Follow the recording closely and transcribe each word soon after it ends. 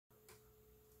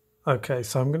Okay,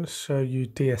 so I'm going to show you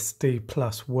DSD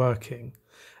Plus working,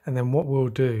 and then what we'll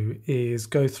do is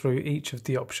go through each of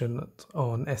the options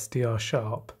on SDR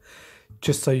Sharp,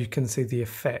 just so you can see the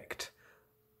effect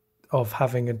of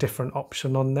having a different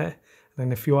option on there.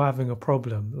 And if you're having a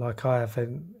problem, like I have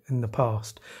in the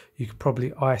past, you could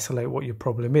probably isolate what your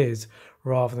problem is,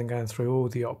 rather than going through all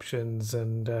the options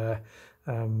and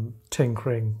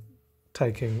tinkering,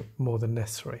 taking more than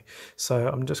necessary. So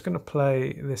I'm just going to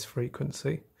play this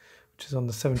frequency, which is on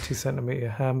the 70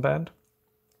 centimeter handband,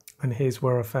 and here's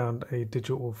where I found a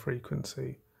digital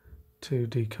frequency to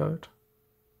decode.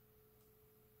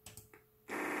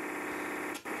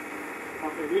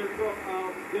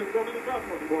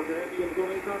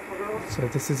 So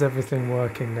this is everything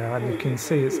working now, and you can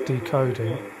see it's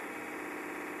decoding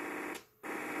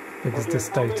because this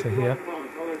data here,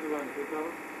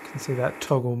 you can see that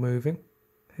toggle moving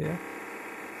here.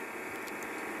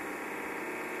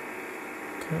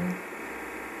 Okay.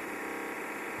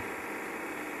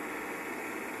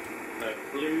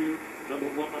 Blue, number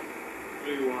one,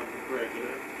 blue one, correct, you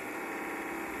know?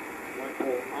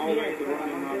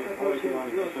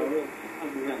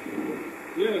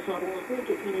 Yes, I was going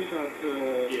to finish at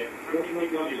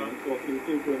Government License for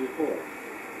 1524.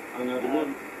 And at the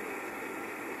moment...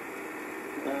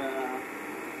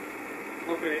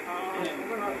 Okay, I'm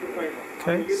going to ask you a favor.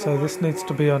 Okay, so this needs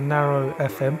to be on narrow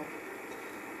FM.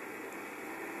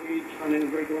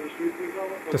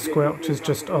 The squelch is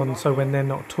just on, so when they're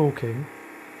not talking,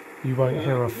 you won't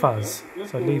hear a fuzz.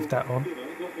 So leave that on.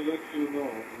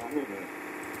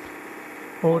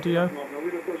 Audio.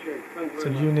 It's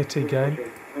a unity gain.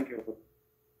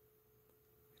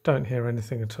 Don't hear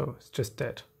anything at all. It's just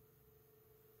dead.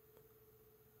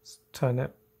 Let's turn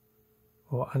it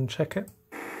or uncheck it.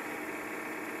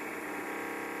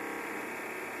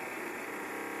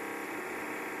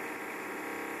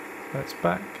 That's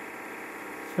back.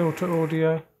 Filter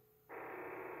audio.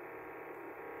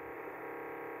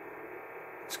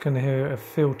 It's going to hear a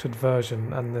filtered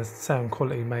version and the sound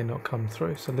quality may not come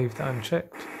through, so leave that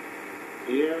unchecked.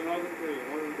 Yeah,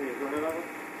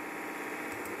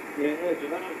 so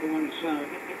that's the one sound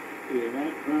here,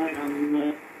 right,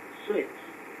 on 6.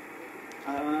 I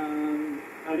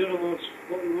don't know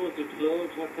what the roads are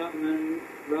closed, what's happening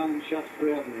around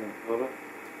Shaftesbury Avenue, over.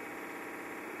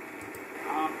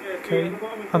 Okay,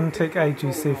 untick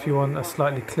AGC if you want a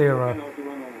slightly clearer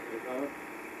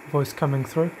voice coming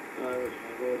through.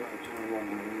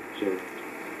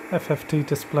 FFT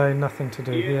display, nothing to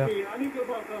do here.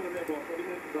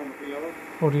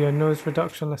 Audio noise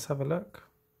reduction, let's have a look.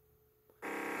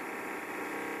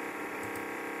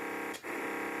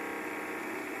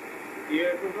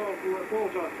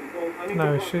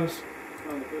 No issues.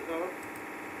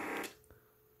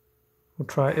 We'll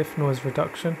try if noise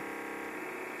reduction.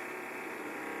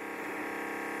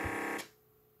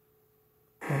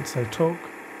 Once they talk.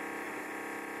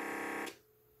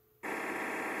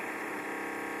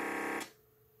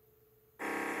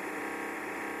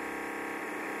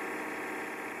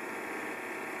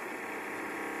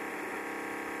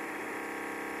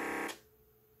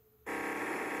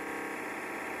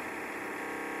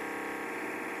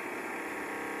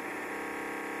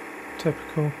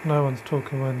 Typical, no one's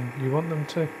talking when you want them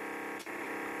to.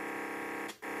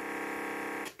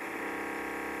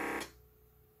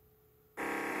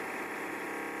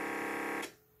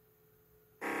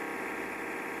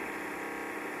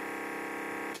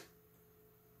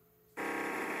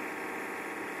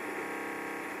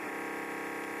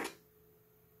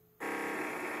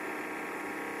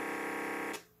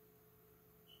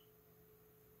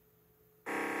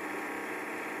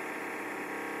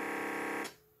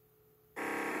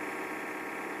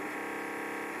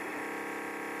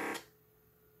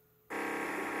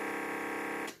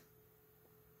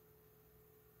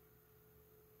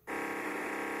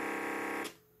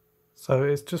 So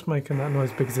it's just making that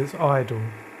noise because it's idle.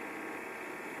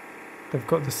 They've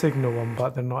got the signal on,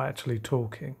 but they're not actually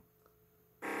talking.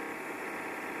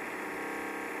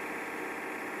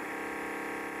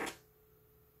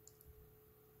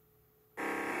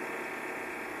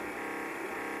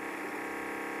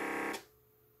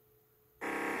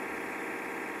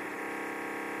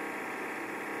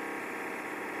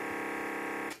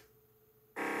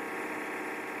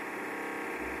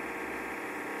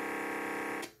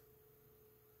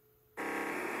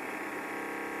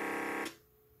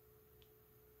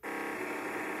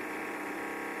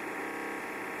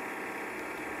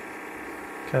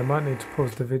 Okay, I might need to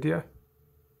pause the video.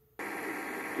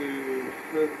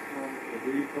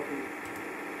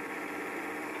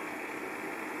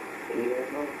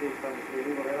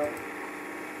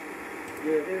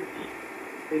 Yeah, it is.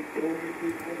 think only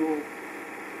people who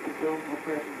don't have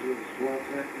passengers what's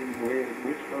happening where,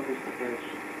 which one is the best.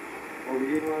 Or we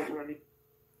realize running.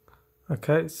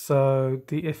 Okay, so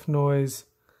the if noise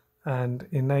and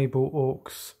enable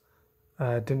aux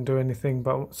didn't do anything,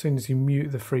 but as soon as you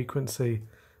mute the frequency,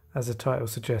 as the title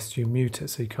suggests, you mute it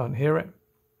so you can't hear it.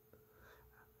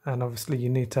 And obviously you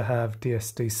need to have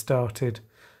DSD started,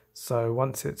 so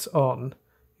once it's on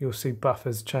you'll see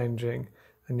buffers changing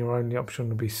and your only option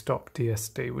will be stop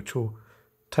DSD, which will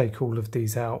take all of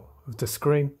these out of the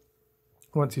screen.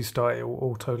 Once you start, it will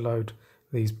auto load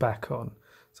these back on.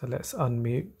 So let's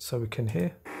unmute so we can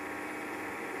hear.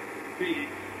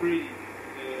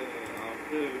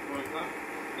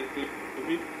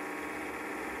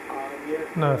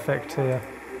 No effect here.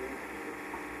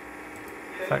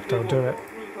 In fact, I'll do it.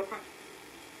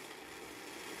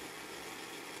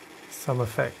 Some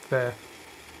effect there.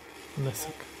 Unless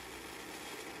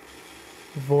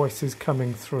the voice is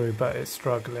coming through, but it's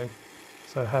struggling.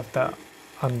 So have that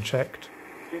unchecked.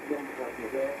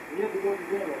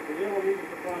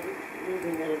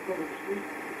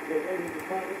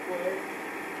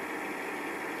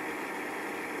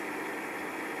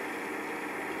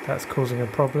 That's causing a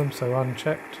problem, so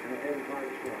unchecked.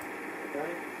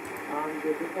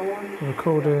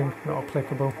 Recording, not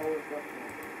applicable.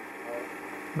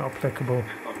 Not applicable.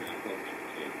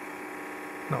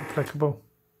 Not applicable.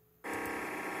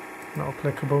 Not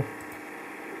applicable.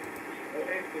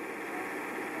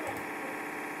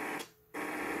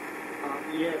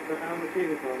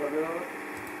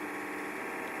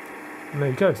 And there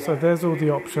you go, so there's all the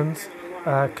options.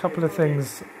 A couple of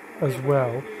things as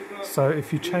well. So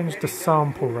if you change the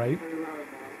sample rate,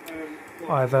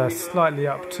 either slightly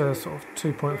up to sort of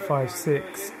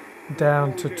 2.56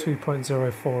 down to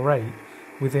 2.048,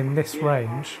 within this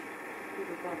range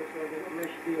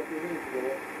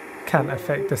can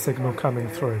affect the signal coming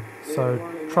through. So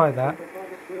try that.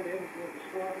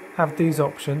 Have these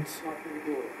options: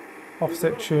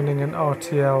 offset tuning and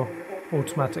RTL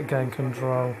automatic gain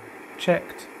control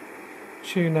checked.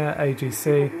 Tuner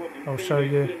AGC, I'll show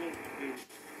you.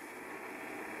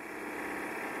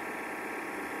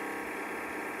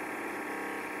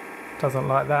 Doesn't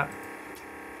like that.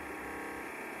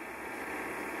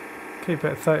 Keep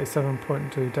it at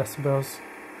 37.2 decibels.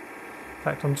 In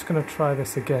fact, I'm just going to try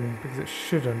this again because it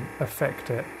shouldn't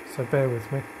affect it, so bear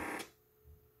with me.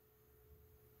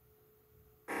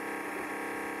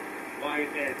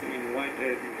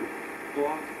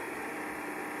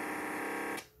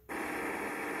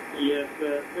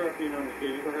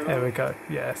 There we go.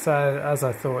 Yeah, so as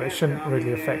I thought, it shouldn't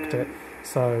really affect it.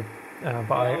 So,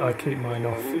 but I keep mine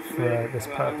off for this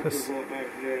purpose.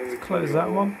 Let's close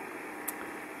that one.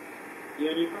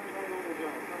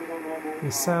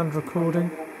 The sound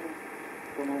recording.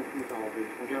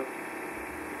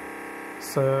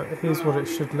 So here's what it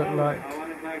should look like.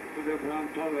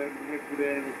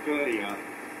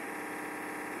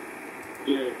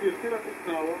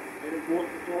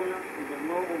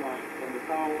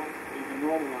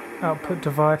 Output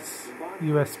device,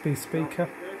 USB speaker.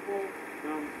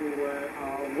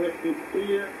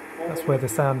 That's where the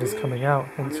sound is coming out,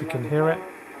 hence you can hear it.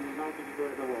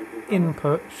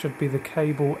 Input should be the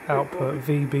cable output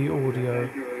VB audio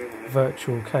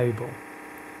virtual cable.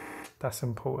 That's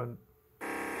important.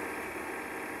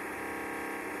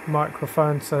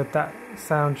 Microphone, so that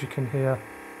sound you can hear,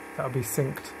 that'll be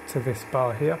synced to this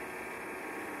bar here.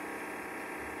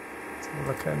 Let's have a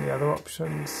look at any other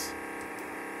options.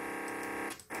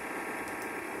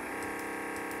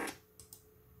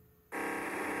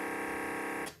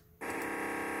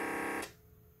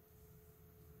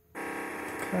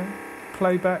 Okay,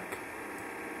 playback.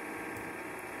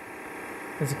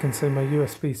 As you can see, my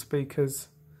USB speakers,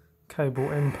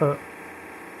 cable input,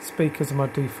 speakers are my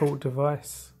default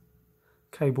device,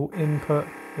 cable input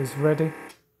is ready.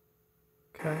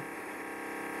 Okay.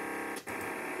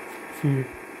 If you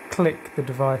click the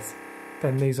device,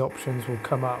 then these options will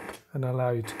come up and allow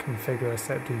you to configure,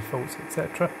 set defaults,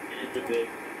 etc.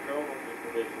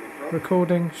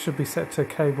 Recording should be set to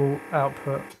cable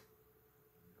output,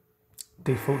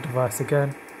 default device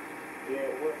again.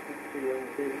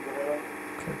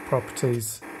 Click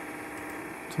properties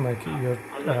to make it your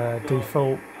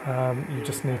default. You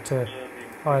just need to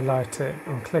highlight it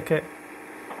and click it.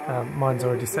 Mine's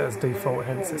already set as default,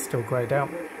 hence it's still greyed out.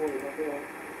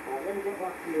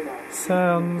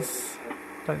 Sounds,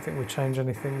 don't think we change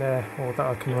anything there, or that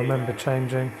I can remember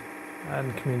changing,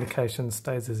 and communication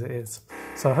stays as it is.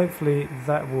 So hopefully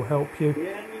that will help you.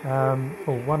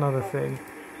 One other thing,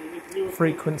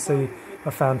 frequency, I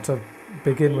found to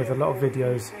begin with a lot of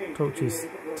videos talk to you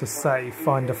to say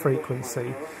find a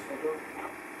frequency.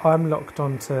 I'm locked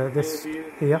onto this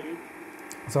here.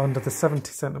 So under the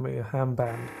 70cm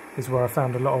handband is where I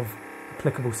found a lot of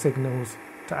applicable signals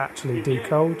to actually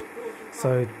decode.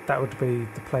 So that would be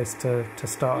the place to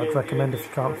start. I'd recommend if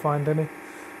you can't find any.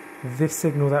 This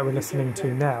signal that we're listening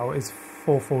to now is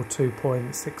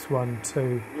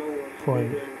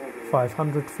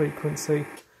 442.612.500 frequency.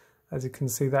 As you can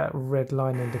see, that red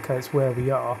line indicates where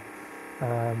we are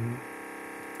on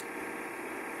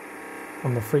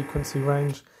the frequency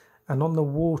range. And on the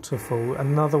waterfall,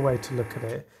 another way to look at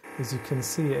it is you can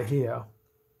see it here.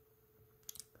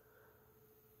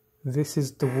 This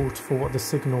is the waterfall, what the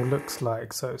signal looks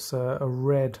like. So it's a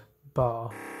red bar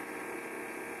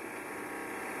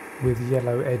with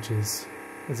yellow edges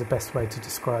is the best way to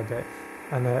describe it.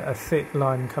 And a thick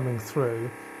line coming through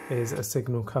is a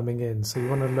signal coming in. So you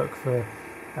want to look for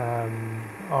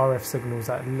RF signals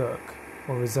that look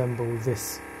or resemble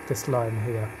this line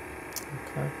here.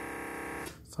 Okay.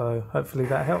 So hopefully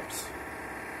that helps.